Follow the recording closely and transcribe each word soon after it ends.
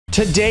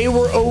Today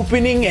we're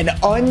opening an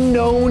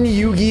unknown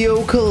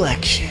Yu-Gi-Oh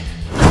collection.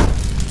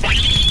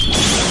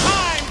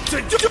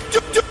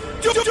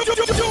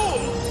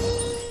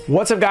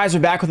 What's up, guys?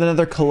 We're back with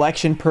another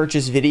collection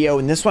purchase video.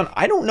 In this one,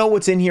 I don't know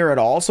what's in here at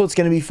all, so it's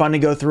going to be fun to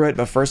go through it.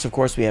 But first, of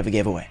course, we have a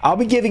giveaway. I'll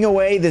be giving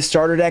away the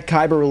starter deck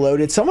Kyber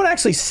Reloaded. Someone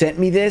actually sent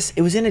me this.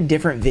 It was in a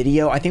different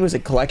video. I think it was a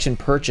collection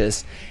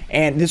purchase,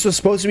 and this was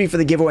supposed to be for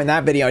the giveaway in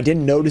that video. I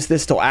didn't notice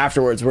this till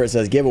afterwards where it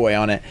says giveaway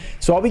on it.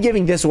 So I'll be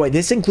giving this away.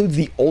 This includes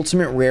the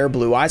Ultimate Rare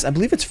Blue Eyes. I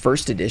believe it's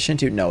first edition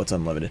too. No, it's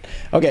unlimited.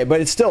 Okay,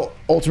 but it's still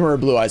Ultimate Rare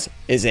Blue Eyes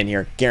is in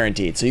here,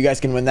 guaranteed. So you guys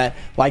can win that.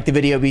 Like the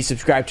video, be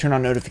subscribed, turn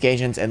on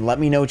notifications, and let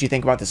me know what you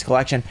think about this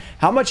collection.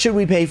 How much should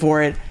we pay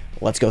for it?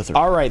 Let's go through.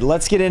 All right,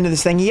 let's get into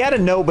this thing. He had a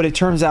note, but it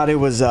turns out it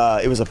was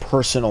a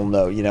personal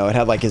note. You know, it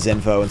had like his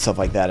info and stuff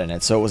like that in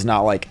it, so it was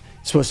not like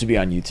supposed to be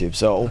on YouTube.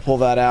 So we'll pull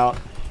that out.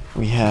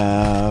 We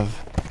have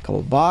a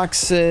couple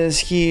boxes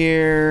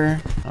here.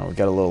 Oh, we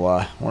got a little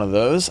one of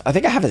those. I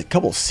think I have a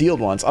couple sealed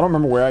ones. I don't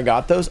remember where I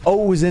got those.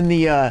 Oh, it was in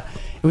the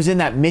it was in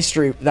that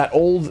mystery, that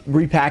old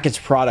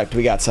repackaged product.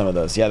 We got some of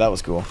those. Yeah, that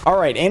was cool. All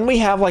right, and we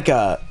have like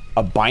a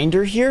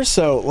binder here,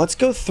 so let's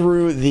go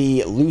through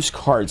the loose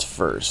cards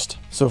first.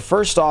 So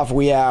first off,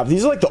 we have,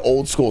 these are like the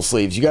old school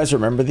sleeves. You guys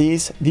remember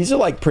these? These are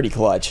like pretty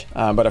clutch,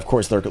 but of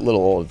course they're a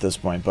little old at this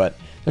point, but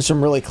there's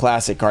some really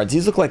classic cards.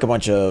 These look like a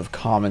bunch of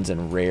commons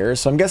and rares,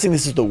 so I'm guessing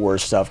this is the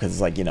worst stuff because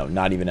it's like, you know,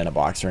 not even in a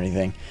box or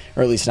anything,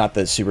 or at least not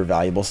the super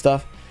valuable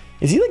stuff.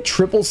 Is he like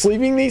triple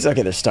sleeving these?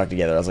 Okay, they're stuck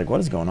together. I was like, what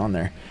is going on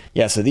there?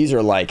 Yeah, so these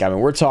are like, I mean,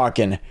 we're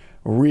talking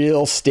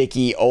real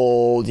sticky,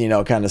 old, you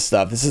know, kind of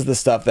stuff. This is the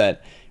stuff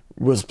that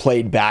was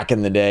played back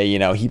in the day. You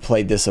know, he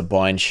played this a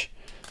bunch.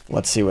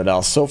 Let's see what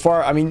else. So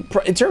far, I mean,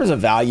 in terms of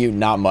value,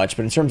 not much,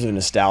 but in terms of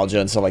nostalgia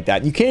and stuff like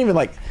that, you can't even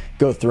like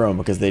go through them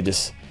because they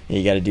just,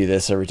 you got to do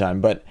this every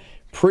time. But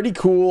pretty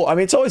cool. I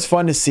mean, it's always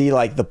fun to see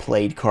like the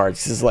played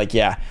cards. This is like,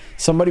 yeah,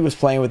 somebody was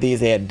playing with these.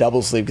 They had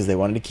double sleeve because they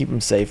wanted to keep them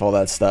safe, all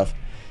that stuff.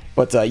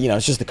 But, you know,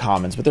 it's just the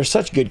commons. But they're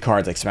such good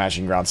cards like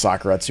Smashing Ground,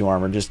 Sakuretsu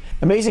Armor. Just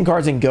amazing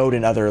cards in Goat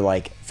and other,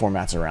 like,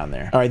 formats around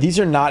there. All right, these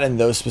are not in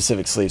those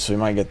specific sleeves, so we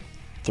might get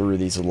through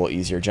these a little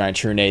easier. Giant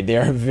Trunade, they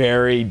are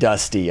very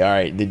dusty. All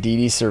right, the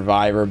DD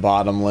Survivor,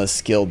 Bottomless,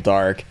 Skilled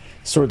Dark,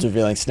 Swords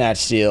Revealing, Snatch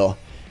Steal.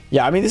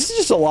 Yeah, I mean, this is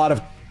just a lot of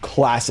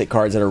classic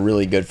cards that are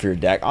really good for your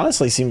deck.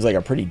 Honestly, seems like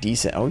a pretty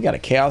decent. Oh, we got a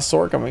Chaos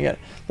Sork. I mean, we got a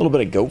little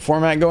bit of Goat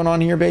format going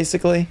on here,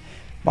 basically.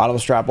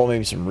 Bottomless Strapple,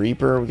 maybe some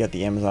Reaper. We got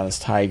the Amazoness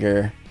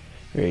Tiger.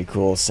 Very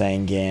cool.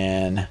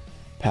 Sangan,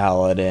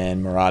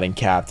 Paladin, Marauding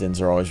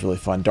Captains are always really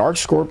fun. Dark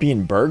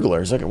Scorpion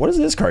Burglars. Okay, what does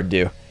this card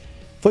do?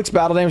 Inflicts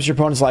battle damage to your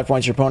opponent's life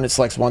points. Your opponent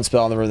selects one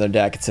spell on the river of their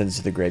deck and sends it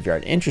to the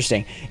graveyard.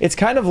 Interesting. It's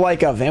kind of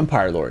like a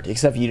Vampire Lord,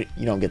 except you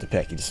don't get to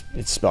pick. It's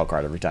a spell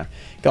card every time.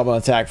 Goblin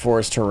Attack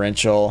Force,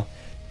 Torrential,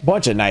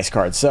 bunch of nice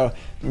cards. So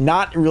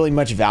not really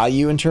much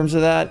value in terms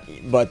of that,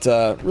 but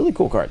really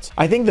cool cards.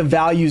 I think the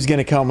value is going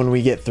to come when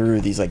we get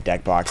through these like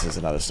deck boxes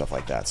and other stuff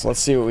like that. So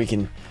let's see what we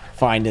can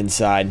find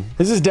inside.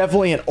 This is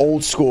definitely an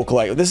old school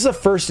collection. This is a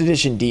first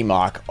edition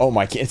DMOC. Oh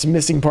my, it's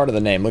missing part of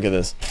the name. Look at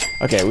this.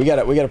 Okay, we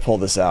gotta pull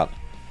this out.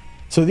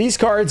 So these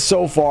cards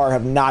so far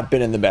have not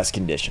been in the best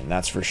condition,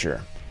 that's for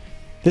sure.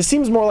 This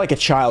seems more like a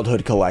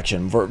childhood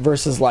collection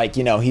versus like,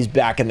 you know, he's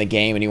back in the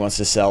game and he wants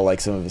to sell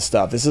like some of his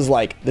stuff. This is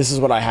like, this is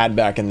what I had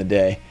back in the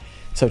day.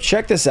 So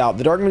check this out.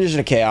 The Dark Magician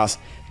of Chaos.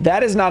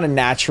 That is not a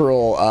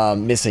natural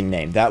missing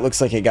name. That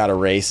looks like it got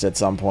erased at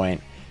some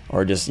point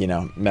or just, you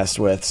know, messed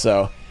with.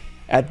 So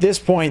at this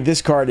point,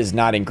 this card is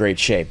not in great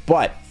shape.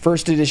 But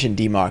first edition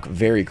DMOC,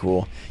 very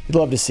cool. You'd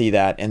love to see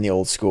that in the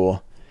old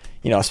school.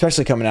 You know,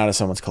 especially coming out of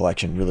someone's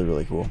collection. Really,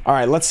 really cool. All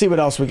right, let's see what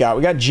else we got.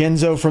 We got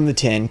Genzo from the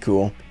tin.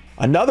 Cool.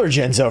 Another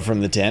Genzo from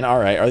the tin. All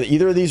right. Are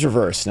either of these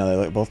reversed?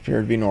 No, they both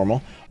appear to be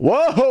normal.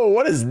 Whoa,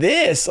 what is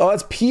this? Oh,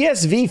 that's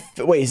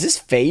PSV. Wait, is this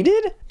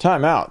faded?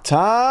 Time out.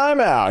 Time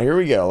out. Here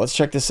we go. Let's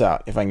check this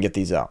out if I can get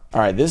these out.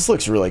 All right, this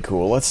looks really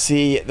cool. Let's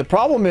see. The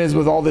problem is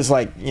with all this,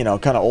 like, you know,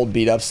 kind of old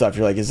beat up stuff,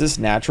 you're like, is this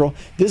natural?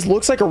 This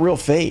looks like a real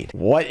fade.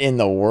 What in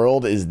the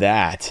world is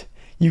that?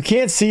 You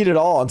can't see it at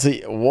all.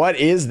 What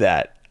is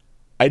that?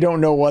 I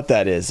don't know what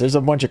that is. There's a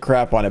bunch of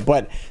crap on it,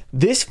 but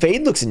this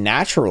fade looks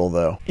natural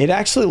though. It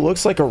actually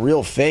looks like a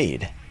real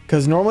fade.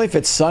 Because normally if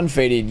it's sun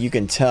faded, you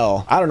can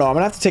tell. I don't know, I'm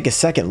gonna have to take a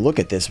second look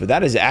at this, but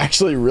that is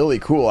actually really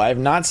cool. I have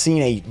not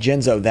seen a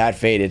Genzo that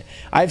faded.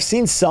 I've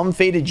seen some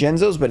faded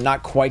Genzos, but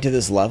not quite to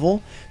this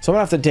level. So I'm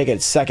gonna have to take a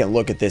second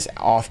look at this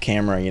off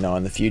camera, you know,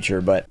 in the future,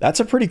 but that's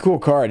a pretty cool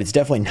card. It's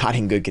definitely not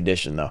in good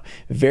condition though.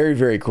 Very,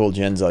 very cool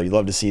Genzo. You'd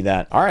love to see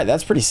that. All right,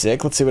 that's pretty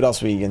sick. Let's see what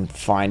else we can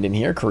find in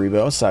here.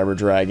 Karibo, Cyber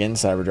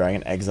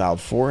Dragon, Exiled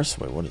Force.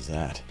 Wait, what is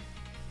that?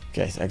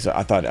 Okay,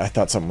 I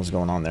thought something was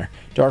going on there.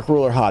 Dark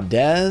Ruler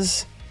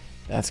Hadez.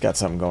 That's got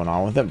something going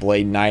on with it.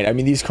 Blade Knight. I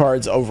mean, these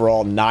cards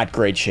overall not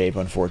great shape,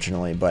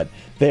 unfortunately, but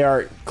they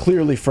are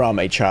clearly from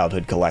a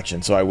childhood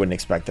collection, so I wouldn't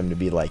expect them to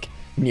be like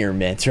near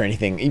mint or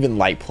anything, even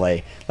light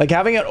play. Like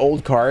having an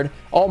old card,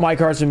 all my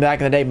cards from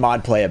back in the day,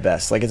 mod play at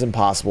best. Like it's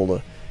impossible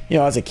to, you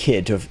know, as a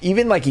kid to have,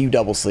 even like you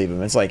double sleeve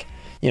them. It's like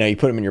You know, you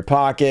put them in your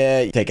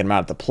pocket, you take them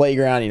out at the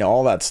playground, you know,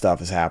 all that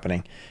stuff is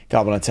happening.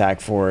 Goblin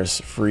Attack Force,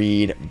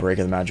 Freed, Break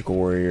of the Magical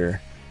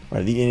Warrior. Are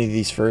any of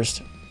these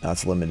first? No,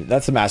 that's limited.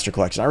 That's the Master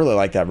Collection. I really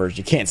like that version.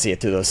 You can't see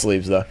it through those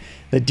sleeves, though.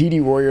 The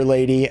DD Warrior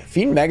Lady.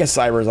 Fiend Mega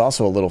Cyber is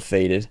also a little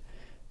faded.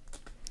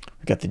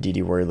 We got the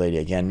DD Warrior Lady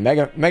again.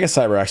 Mega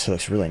Cyber actually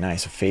looks really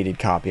nice. A faded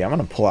copy. I'm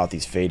going to pull out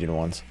these faded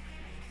ones.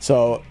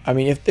 So, I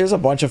mean, if there's a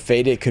bunch of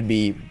faded, it could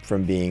be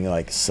from being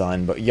like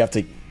Sun, but you have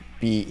to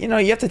be, you know,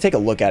 you have to take a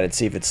look at it,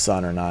 see if it's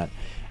Sun or not.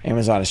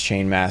 Amazon is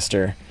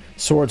Chainmaster,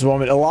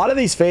 Swordswoman, a lot of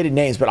these faded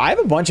names, but I have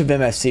a bunch of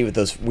MFC with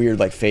those weird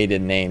like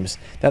faded names.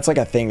 That's like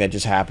a thing that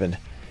just happened.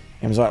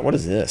 Amazon, what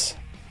is this?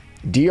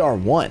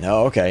 DR1.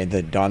 Oh, okay.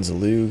 The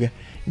Donzalug.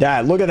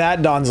 Dad, look at that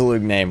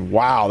Donzalug name.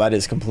 Wow, that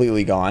is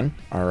completely gone.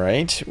 All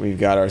right, we've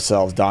got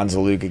ourselves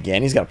Donzalug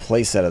again. He's got a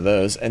play set of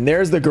those. And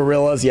there's the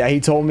Gorillas. Yeah,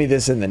 he told me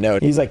this in the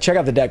note. He's like, check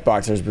out the deck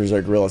box. There's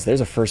Berserk Gorillas. There's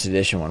a first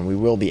edition one. We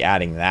will be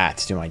adding that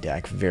to my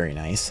deck. Very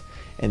nice.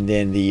 And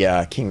then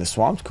the King of the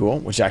Swamps, cool,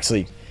 which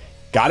actually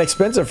got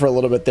expensive for a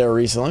little bit there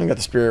recently. We got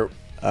the Spirit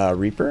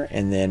Reaper,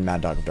 and then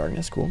Mad Dog of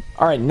Darkness, cool.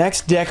 All right,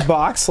 next deck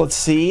box, let's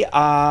see.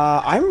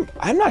 I'm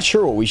not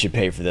sure what we should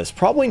pay for this.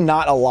 Probably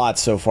not a lot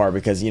so far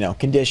because, you know,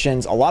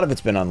 conditions, a lot of it's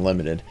been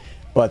unlimited.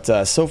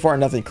 But so far,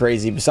 nothing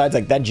crazy. Besides,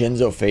 like, that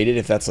Jinzo Faded,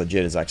 if that's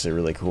legit, is actually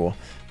really cool.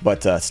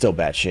 But still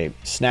bad shape.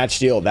 Snatch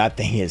Steel, that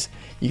thing is,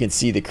 you can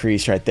see the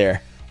crease right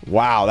there.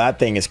 Wow, that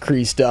thing is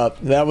creased up.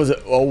 That was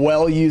a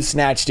well-used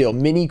Snatch Steel.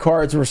 Many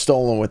cards were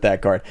stolen with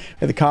that card. We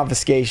have the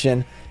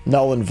Confiscation,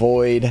 Null and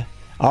Void.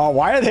 Oh,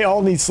 why are they all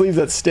in these sleeves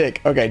that stick?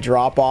 Okay,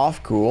 Drop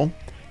Off, cool.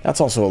 That's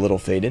also a little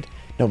faded.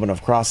 Noble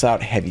of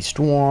Crossout, Heavy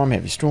Storm,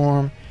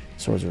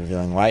 Swords of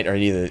Revealing Light. Are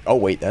either, oh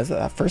wait, that's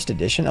a first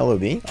edition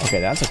LOB? Okay,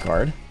 that's a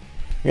card.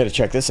 We gotta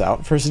check this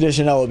out. First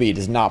edition LOB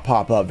does not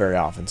pop up very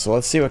often, so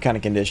let's see what kind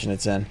of condition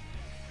it's in.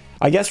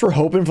 I guess we're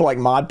hoping for like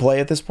mod play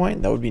at this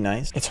point. That would be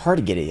nice. It's hard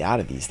to get it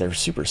out of these. They're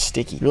super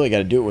sticky. You really got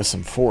to do it with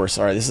some force.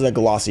 All right, this is a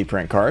glossy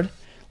print card.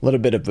 A little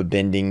bit of a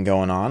bending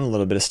going on. A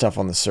little bit of stuff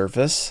on the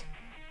surface.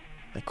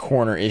 The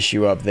corner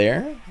issue up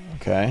there.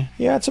 Okay.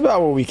 Yeah, it's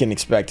about what we can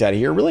expect out of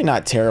here. Really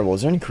not terrible.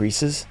 Is there any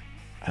creases?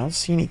 I don't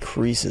see any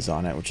creases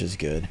on it, which is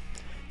good.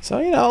 So,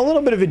 you know, a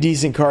little bit of a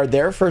decent card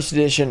there. First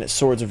edition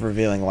Swords of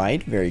Revealing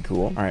Light. Very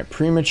cool. All right,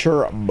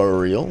 Premature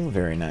Burial.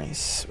 Very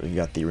nice. We've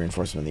got the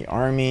Reinforcement of the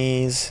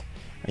Armies.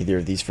 Either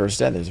of these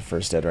first ed. There's a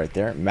first ed right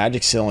there.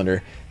 Magic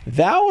Cylinder.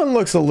 That one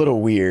looks a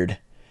little weird.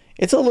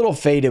 It's a little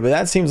faded, but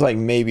that seems like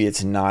maybe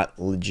it's not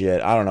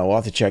legit. I don't know. We'll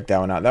have to check that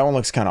one out. That one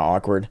looks kind of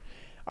awkward.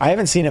 I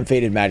haven't seen a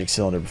faded Magic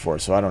Cylinder before,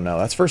 so I don't know.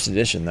 That's first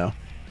edition, though.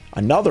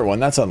 Another one,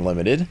 that's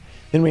unlimited.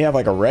 Then we have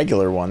like a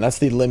regular one. That's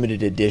the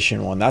limited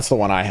edition one. That's the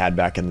one I had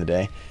back in the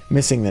day.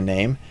 Missing the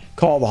name.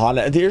 Call the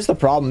Honda. Here's the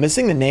problem.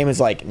 Missing the name is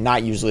like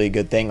not usually a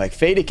good thing. Like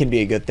faded can be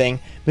a good thing.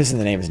 Missing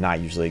the name is not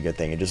usually a good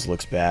thing. It just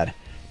looks bad.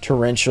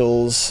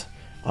 Torrentials.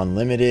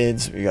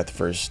 Unlimiteds. We got the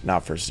first,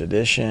 not first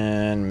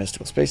edition.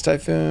 Mystical Space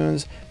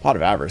Typhoons. Pot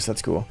of Avarice.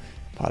 That's cool.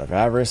 Pot of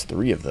Avarice,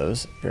 3 of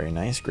those. Very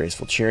nice.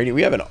 Graceful Charity.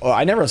 We have an,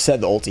 I never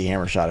said the ulti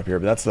hammer shot up here,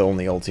 but that's the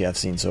only ulti I've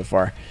seen so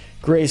far.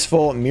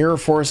 Graceful, Mirror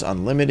Force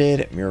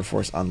Unlimited, Mirror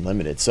Force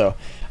Unlimited. So,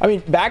 I mean,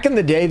 back in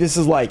the day, this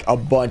is like a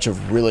bunch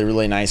of really,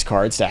 really nice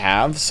cards to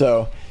have.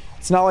 So,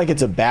 it's not like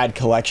it's a bad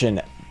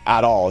collection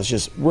at all. It's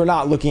just, we're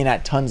not looking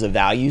at tons of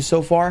value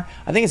so far.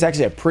 I think it's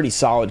actually a pretty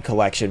solid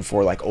collection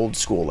for like old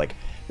school, like,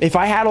 if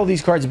I had all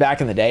these cards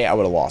back in the day, I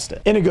would have lost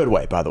it. In a good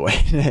way, by the way.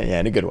 Yeah,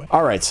 in a good way.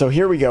 All right, so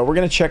here we go. We're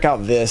going to check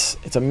out this.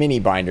 It's a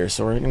mini binder,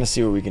 so we're going to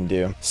see what we can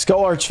do.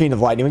 Skull Archfiend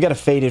of Lightning. We got a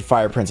faded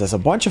Fire Princess. A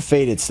bunch of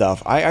faded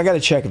stuff. I got to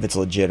check if it's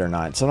legit or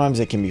not. Sometimes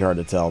it can be hard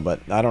to tell,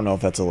 but I don't know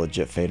if that's a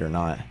legit fade or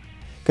not.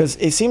 Because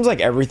it seems like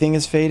everything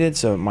is faded,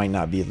 so it might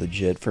not be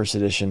legit. First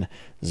edition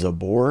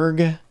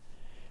Zaborg.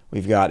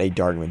 We've got a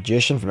Dark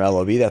Magician from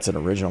LOB. That's an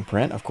original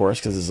print, of course,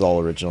 because this is all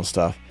original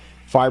stuff.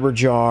 Fiber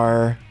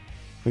Jar.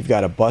 We've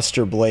got a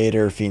Buster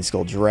Blader, Fiend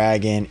Skull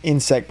Dragon,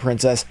 Insect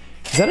Princess.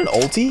 Is that an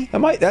ulti?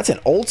 That's an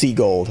ulti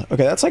gold.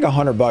 Okay, that's like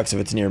 $100 if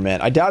it's near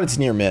mint. I doubt it's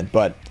near mint,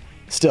 but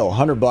still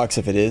 $100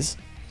 if it is.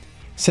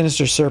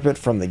 Sinister Serpent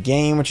from the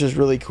game, which is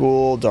really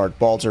cool. Dark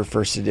Balter,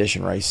 first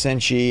edition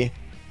Raisenshi.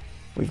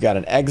 We've got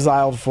an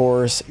Exiled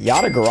Force.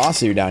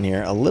 Yatagarasu down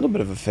here. A little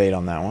bit of a fade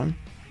on that one.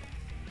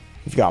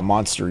 We've got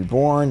Monster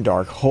Reborn,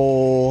 Dark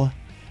Hole.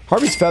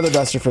 Harvey's Feather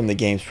Duster from the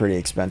game's pretty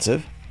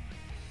expensive.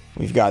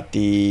 We've got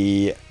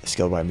the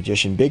Skilled by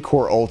Magician, Big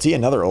Core ulti,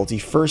 another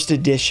ulti, first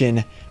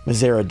edition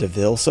Mazera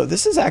Deville. So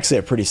this is actually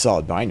a pretty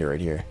solid binder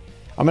right here.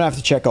 I'm going to have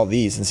to check all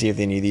these and see if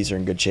any of these are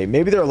in good shape.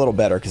 Maybe they're a little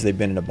better because they've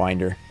been in a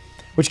binder,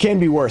 which can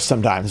be worse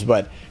sometimes.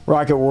 But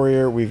Rocket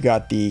Warrior, we've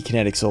got the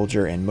Kinetic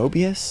Soldier and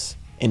Mobius.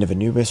 End of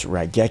Anubis,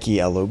 Raigeki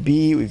LOB.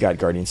 We've got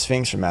Guardian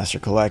Sphinx from Master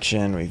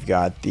Collection. We've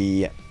got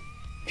the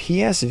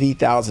PSV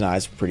Thousand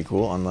Eyes, pretty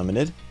cool,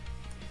 unlimited.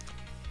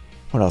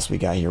 What else we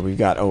got here? We've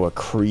got, oh, a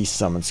Kreese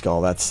Summon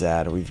Skull. That's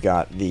sad. We've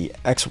got the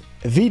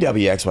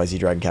VW XYZ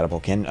Dragon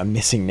Catapult Kin, a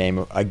missing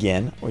name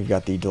again. We've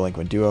got the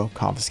Delinquent Duo,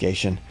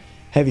 Confiscation,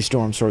 Heavy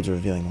Storm, Swords of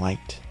Revealing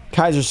Light.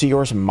 Kaiser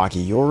Seahorse,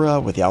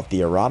 Makiura without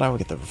the errata. We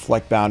get the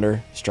Reflect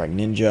Bounder, Strike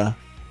Ninja.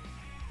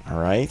 All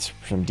right,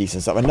 some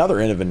decent stuff. Another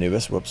End of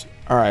Anubis. Whoops.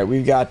 All right,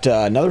 we've got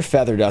another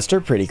Feather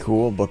Duster. Pretty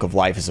cool. Book of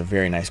Life is a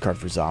very nice card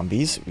for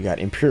zombies. We got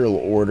Imperial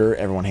Order.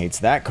 Everyone hates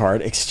that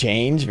card.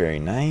 Exchange. Very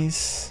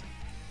nice.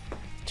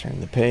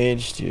 Turn the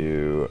page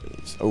to...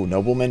 Oh,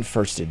 Nobleman.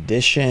 First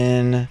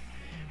edition.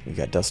 We've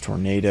got Dust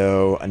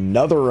Tornado.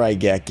 Another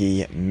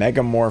Raigeki.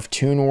 Megamorph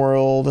Toon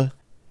World.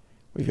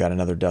 We've got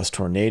another Dust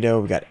Tornado.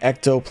 We've got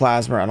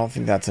Ectoplasma. I don't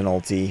think that's an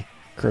ulti.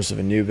 Curse of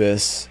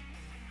Anubis.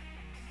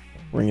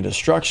 Ring of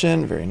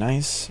Destruction, very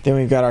nice. Then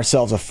we've got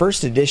ourselves a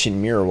first edition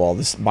Mirror Wall.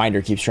 This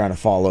binder keeps trying to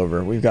fall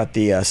over. We've got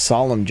the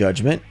Solemn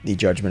Judgment, the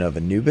Judgment of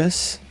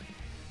Anubis,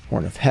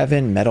 Horn of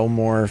Heaven,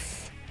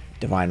 Metalmorph,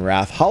 Divine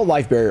Wrath. Hollow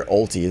Life Barrier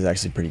ulti is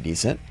actually pretty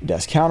decent.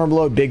 Death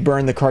Counterblow, Big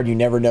Burn, the card you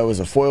never know is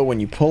a foil when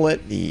you pull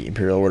it. The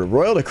Imperial Order,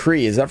 Royal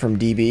Decree, is that from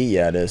DB?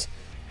 Yeah, it is.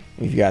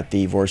 We've got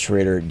the Vortex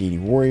Raider,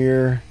 DD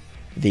Warrior,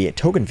 the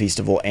Token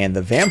Festival, and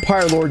the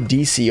Vampire Lord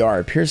DCR.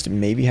 Appears to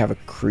maybe have a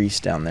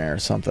crease down there or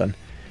something.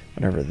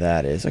 Whatever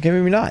that is. Okay,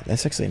 maybe not.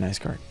 That's actually a nice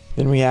card.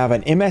 Then we have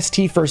an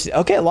MST first...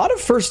 Okay, a lot of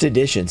first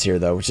editions here,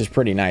 though, which is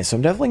pretty nice. So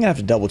I'm definitely going to have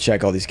to double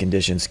check all these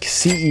conditions.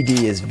 CED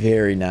is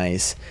very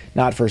nice.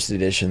 Not first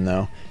edition,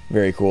 though.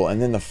 Very cool. And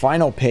then the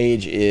final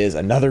page is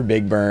another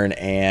Big Burn,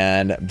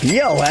 and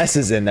BLS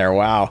is in there.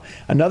 Wow.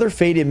 Another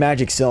Faded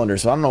Magic Cylinder,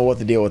 so I don't know what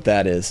the deal with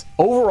that is.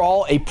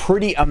 Overall, a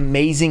pretty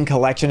amazing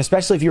collection,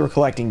 especially if you were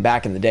collecting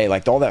back in the day.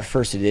 Like all that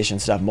first edition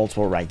stuff,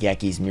 multiple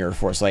Raigekis, Mirror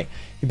Force. Like,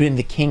 you've been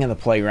the king of the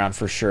playground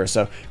for sure.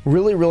 So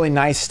really, really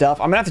nice stuff.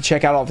 I'm going to have to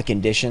check out all the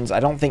conditions. I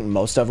don't think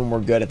most of them were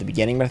good at the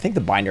beginning, but I think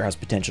the binder has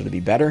potential to be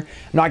better. I'm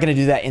not going to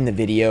do that in the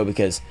video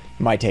because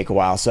it might take a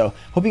while. So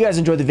hope you guys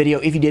enjoyed the video.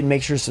 If you did,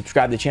 make sure to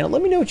subscribe to the channel.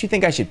 Let me know what you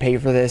think I should pay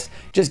for this.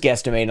 Just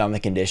guesstimate on the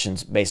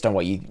conditions based on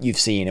what you've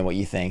seen and what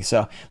you think.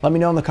 So let me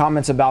know in the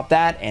comments about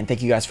that, and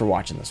thank you guys for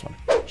watching this one.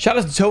 Shout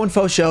out to Toe and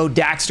Fo Show,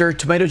 Daxter,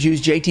 Tomato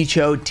Juice, JT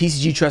Chode,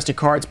 TCG Trusted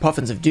Cards,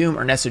 Puffins of Doom,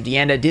 Ernesto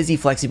Deanda, Dizzy,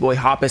 Flexiboy,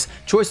 Hoppus,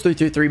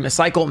 Choice333,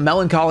 Micycle,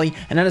 Melancholy,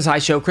 Anana's High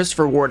Show,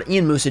 Christopher Ward,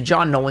 Ian Musa,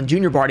 John Nolan,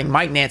 Junior Barding,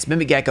 Mike Nance,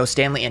 Mimic Gecko,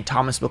 Stanley, and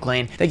Thomas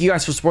McLean. Thank you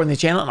guys for supporting the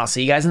channel, and I'll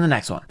see you guys in the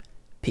next one.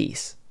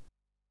 Peace.